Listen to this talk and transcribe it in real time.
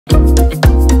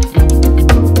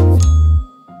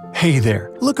Hey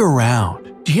there, look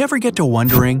around. Do you ever get to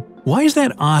wondering, why is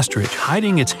that ostrich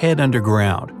hiding its head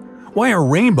underground? Why are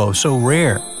rainbows so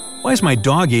rare? Why is my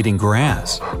dog eating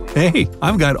grass? Hey,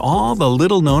 I've got all the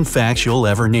little-known facts you'll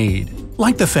ever need.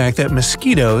 Like the fact that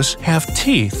mosquitoes have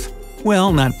teeth.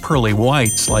 Well, not pearly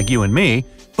whites like you and me,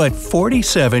 but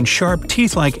 47 sharp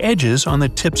teeth-like edges on the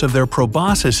tips of their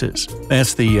proboscises.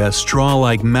 That's the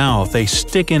straw-like mouth they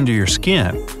stick into your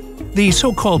skin. The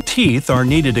so-called teeth are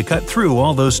needed to cut through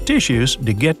all those tissues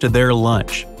to get to their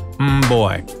lunch.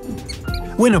 Boy.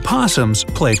 When opossums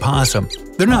play possum,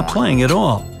 they're not playing at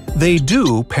all. They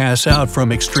do pass out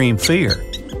from extreme fear.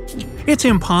 It's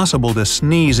impossible to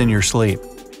sneeze in your sleep.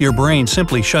 Your brain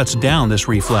simply shuts down this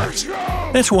reflex.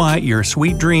 That's why your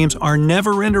sweet dreams are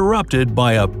never interrupted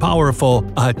by a powerful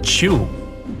achoo.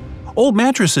 Old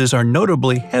mattresses are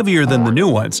notably heavier than the new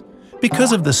ones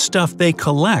because of the stuff they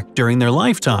collect during their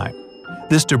lifetime.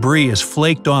 This debris is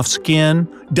flaked off skin,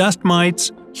 dust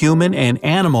mites, human and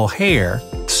animal hair,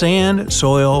 sand,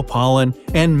 soil, pollen,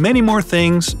 and many more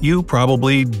things you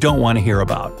probably don't want to hear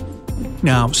about.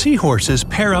 Now, seahorses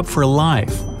pair up for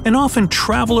life and often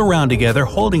travel around together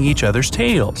holding each other's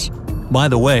tails. By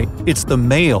the way, it's the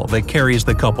male that carries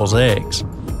the couple's eggs.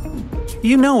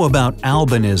 You know about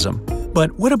albinism,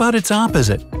 but what about its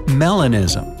opposite,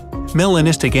 melanism?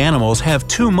 Melanistic animals have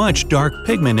too much dark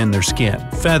pigment in their skin,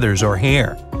 feathers, or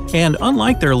hair, and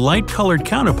unlike their light-colored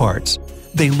counterparts,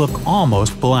 they look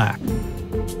almost black.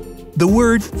 The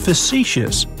word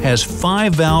facetious has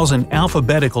 5 vowels in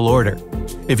alphabetical order.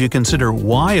 If you consider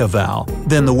Y a vowel,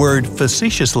 then the word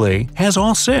facetiously has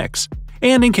all 6.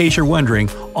 And in case you're wondering,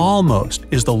 almost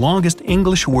is the longest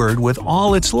English word with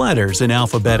all its letters in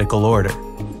alphabetical order.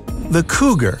 The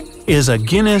cougar is a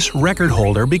Guinness record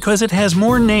holder because it has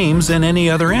more names than any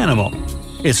other animal.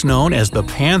 It's known as the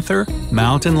panther,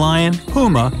 mountain lion,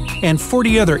 puma, and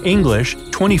 40 other English,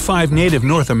 25 native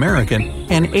North American,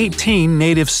 and 18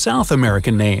 native South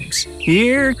American names.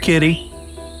 Here, kitty!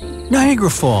 Niagara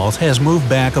Falls has moved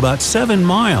back about 7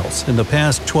 miles in the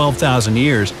past 12,000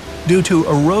 years due to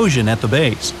erosion at the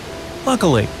base.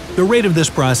 Luckily, the rate of this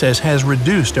process has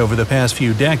reduced over the past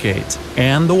few decades,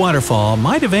 and the waterfall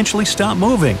might eventually stop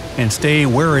moving and stay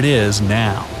where it is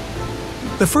now.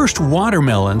 The first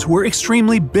watermelons were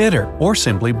extremely bitter or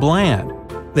simply bland.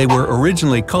 They were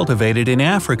originally cultivated in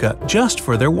Africa just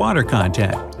for their water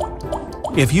content.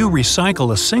 If you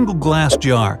recycle a single glass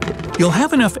jar, you'll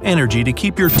have enough energy to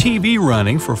keep your TV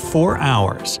running for 4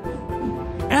 hours.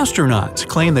 Astronauts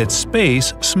claim that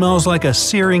space smells like a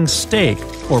searing steak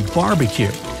or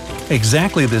barbecue.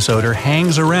 Exactly this odor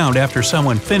hangs around after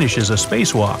someone finishes a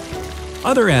spacewalk.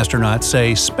 Other astronauts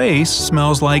say space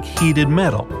smells like heated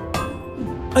metal.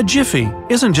 A jiffy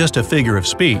isn't just a figure of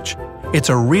speech. It's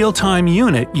a real-time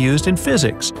unit used in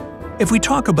physics. If we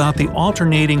talk about the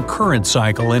alternating current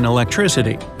cycle in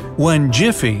electricity, 1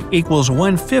 jiffy equals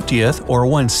 1/50th or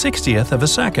 1/60th of a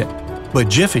second. But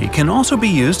jiffy can also be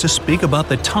used to speak about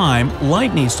the time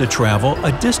light needs to travel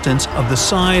a distance of the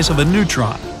size of a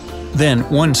neutron. Then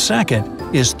 1 second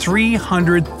is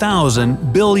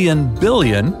 300,000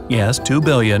 billion, yes, 2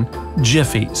 billion,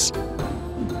 jiffies.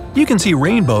 You can see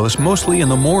rainbows mostly in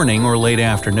the morning or late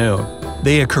afternoon.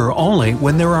 They occur only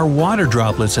when there are water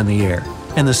droplets in the air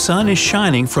and the sun is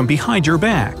shining from behind your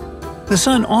back. The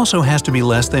sun also has to be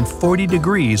less than 40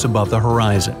 degrees above the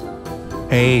horizon.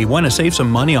 Hey, want to save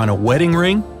some money on a wedding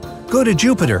ring? Go to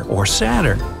Jupiter or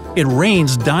Saturn. It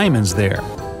rains diamonds there.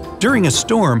 During a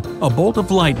storm, a bolt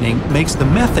of lightning makes the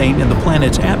methane in the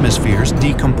planet's atmospheres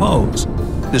decompose.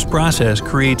 This process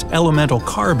creates elemental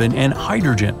carbon and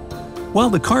hydrogen.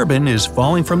 While the carbon is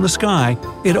falling from the sky,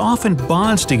 it often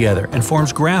bonds together and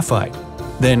forms graphite.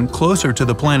 Then, closer to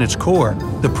the planet's core,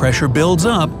 the pressure builds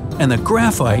up and the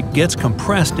graphite gets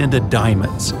compressed into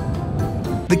diamonds.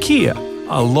 The Kia,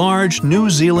 a large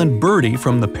New Zealand birdie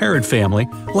from the parrot family,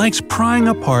 likes prying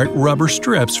apart rubber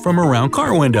strips from around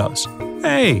car windows.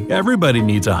 Hey, everybody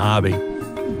needs a hobby.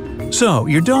 So,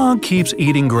 your dog keeps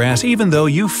eating grass even though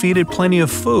you feed it plenty of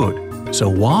food. So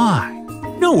why?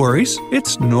 No worries,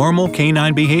 it's normal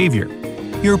canine behavior.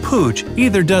 Your pooch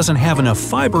either doesn't have enough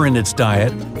fiber in its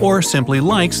diet or simply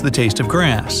likes the taste of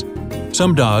grass.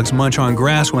 Some dogs munch on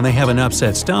grass when they have an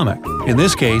upset stomach. In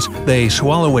this case, they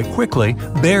swallow it quickly,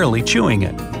 barely chewing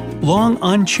it. Long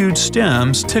unchewed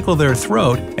stems tickle their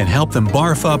throat and help them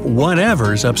barf up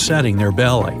whatever's upsetting their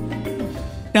belly.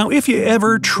 Now, if you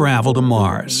ever travel to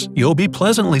Mars, you'll be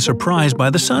pleasantly surprised by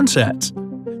the sunsets.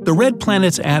 The red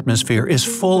planet's atmosphere is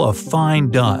full of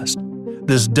fine dust.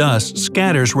 This dust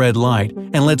scatters red light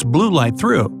and lets blue light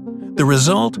through. The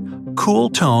result?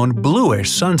 Cool-toned,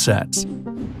 bluish sunsets.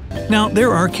 Now,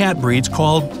 there are cat breeds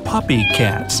called puppy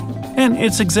cats. And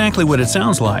it's exactly what it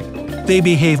sounds like. They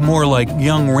behave more like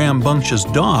young rambunctious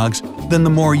dogs than the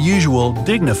more usual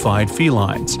dignified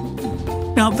felines.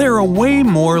 Now, there are way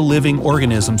more living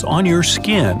organisms on your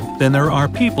skin than there are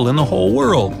people in the whole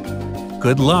world.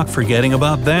 Good luck forgetting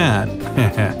about that.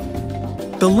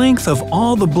 The length of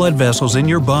all the blood vessels in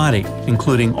your body,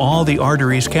 including all the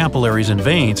arteries, capillaries, and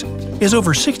veins, is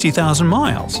over 60,000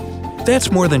 miles.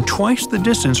 That's more than twice the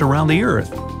distance around the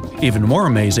Earth. Even more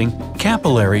amazing,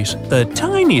 capillaries, the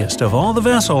tiniest of all the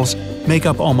vessels, make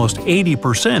up almost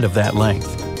 80% of that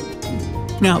length.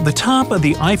 Now, the top of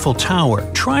the Eiffel Tower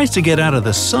tries to get out of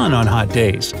the sun on hot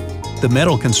days. The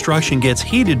metal construction gets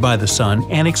heated by the sun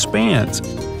and expands.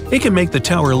 It can make the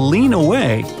tower lean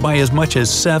away by as much as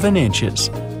 7 inches.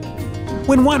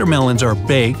 When watermelons are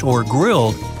baked or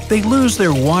grilled, they lose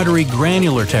their watery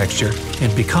granular texture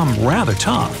and become rather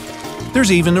tough.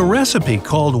 There's even a recipe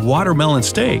called watermelon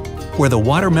steak, where the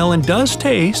watermelon does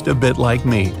taste a bit like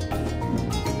meat.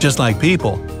 Just like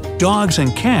people, dogs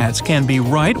and cats can be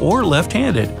right or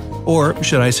left-handed, or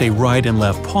should I say right and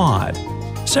left-pawed.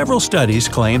 Several studies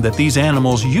claim that these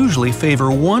animals usually favor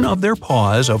one of their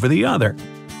paws over the other.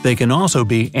 They can also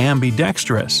be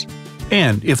ambidextrous.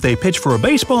 And if they pitch for a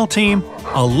baseball team,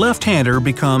 a left-hander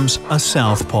becomes a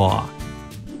southpaw.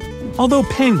 Although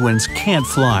penguins can't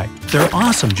fly, they're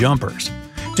awesome jumpers.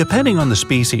 Depending on the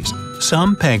species,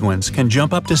 some penguins can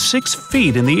jump up to 6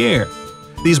 feet in the air.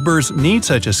 These birds need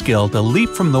such a skill to leap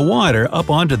from the water up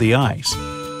onto the ice.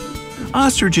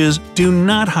 Ostriches do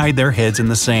not hide their heads in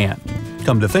the sand.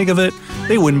 Come to think of it,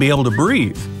 they wouldn't be able to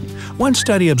breathe. One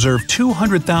study observed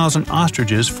 200,000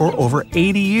 ostriches for over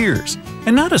 80 years,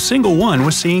 and not a single one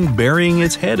was seen burying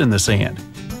its head in the sand.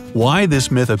 Why this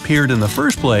myth appeared in the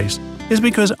first place is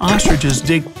because ostriches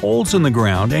dig holes in the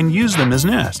ground and use them as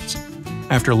nests.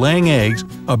 After laying eggs,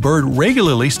 a bird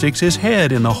regularly sticks his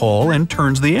head in the hole and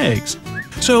turns the eggs.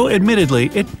 So admittedly,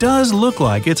 it does look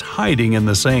like it's hiding in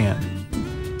the sand.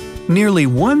 Nearly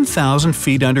 1,000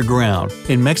 feet underground,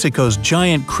 in Mexico's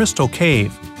giant crystal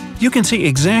cave, you can see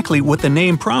exactly what the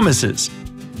name promises.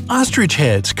 Ostrich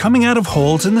heads coming out of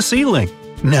holes in the ceiling.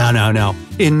 No.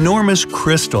 Enormous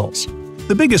crystals.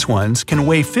 The biggest ones can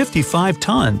weigh 55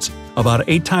 tons, about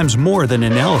 8 times more than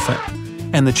an elephant.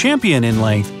 And the champion in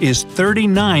length is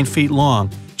 39 feet long,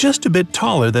 just a bit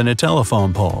taller than a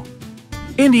telephone pole.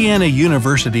 Indiana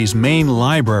University's main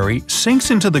library sinks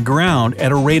into the ground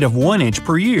at a rate of 1 inch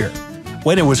per year.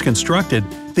 When it was constructed,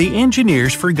 the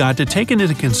engineers forgot to take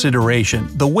into consideration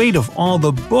the weight of all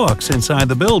the books inside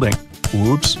the building.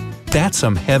 Whoops, that's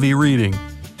some heavy reading.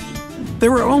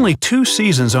 There are only 2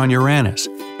 seasons on Uranus,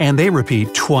 and they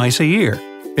repeat twice a year.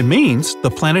 It means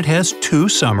the planet has 2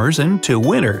 summers and 2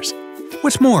 winters.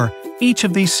 What's more, each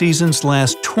of these seasons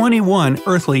lasts 21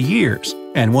 earthly years,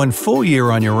 and 1 full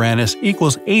year on Uranus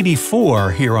equals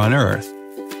 84 here on Earth.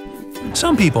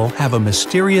 Some people have a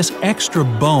mysterious extra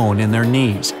bone in their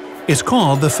knees. It's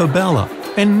called the fibula,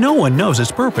 and no one knows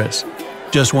its purpose.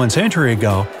 Just 1 century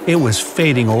ago, it was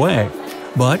fading away.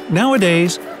 But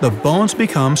nowadays, the bones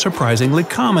become surprisingly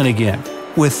common again,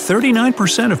 with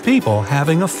 39% of people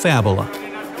having a fibula.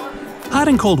 Hot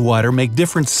and cold water make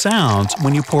different sounds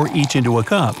when you pour each into a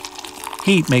cup.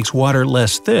 Heat makes water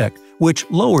less thick, which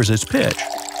lowers its pitch.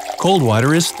 Cold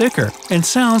water is thicker and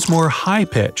sounds more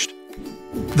high-pitched.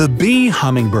 The bee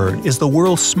hummingbird is the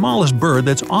world's smallest bird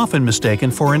that's often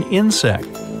mistaken for an insect.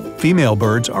 Female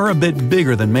birds are a bit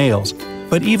bigger than males,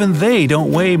 but even they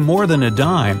don't weigh more than a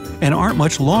dime and aren't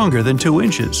much longer than 2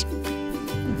 inches.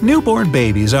 Newborn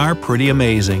babies are pretty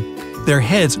amazing. Their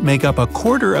heads make up a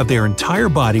quarter of their entire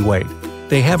body weight.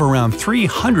 They have around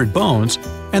 300 bones,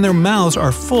 and their mouths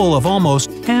are full of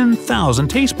almost 10,000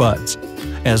 taste buds.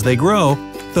 As they grow,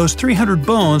 those 300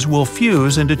 bones will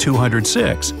fuse into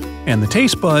 206, and the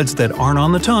taste buds that aren't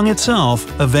on the tongue itself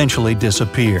eventually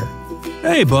disappear.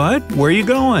 Hey bud, where you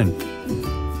going?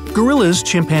 Gorillas,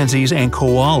 chimpanzees, and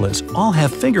koalas all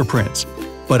have fingerprints,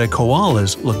 but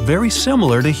koalas look very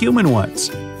similar to human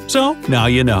ones. So now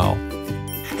you know.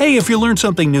 Hey, if you learned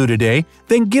something new today,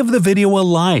 then give the video a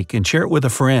like and share it with a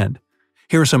friend.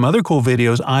 Here are some other cool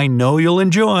videos I know you'll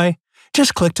enjoy.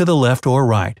 Just click to the left or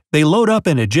right. They load up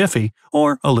in a jiffy,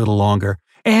 or a little longer.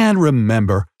 And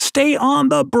remember, stay on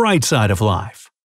the bright side of life.